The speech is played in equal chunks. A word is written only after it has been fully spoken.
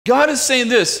God is saying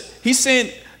this. He's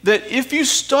saying that if you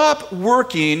stop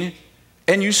working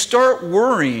and you start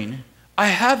worrying, I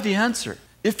have the answer.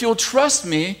 If you'll trust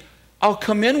me, I'll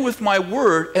come in with my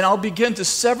word and I'll begin to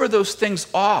sever those things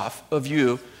off of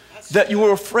you that you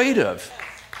were afraid of.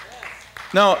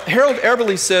 Now, Harold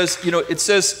Eberle says, it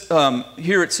says,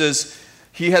 here it says,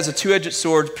 he has a two-edged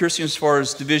sword piercing as far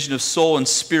as division of soul and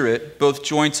spirit, both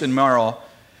joints and marrow.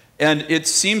 And it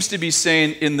seems to be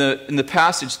saying in the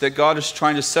passage that God is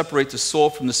trying to separate the soul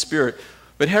from the spirit.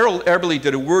 But Harold Eberle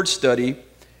did a word study,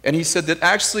 and he said that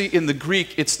actually in the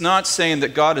Greek, it's not saying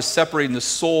that God is separating the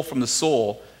soul from the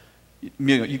soul.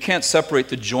 You can't separate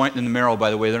the joint and the marrow,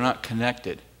 by the way. They're not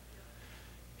connected.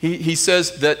 He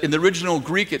says that in the original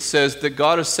Greek, it says that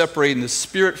God is separating the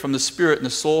spirit from the spirit and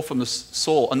the soul from the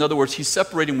soul. In other words, he's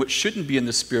separating what shouldn't be in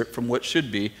the spirit from what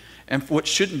should be, and what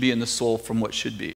shouldn't be in the soul from what should be.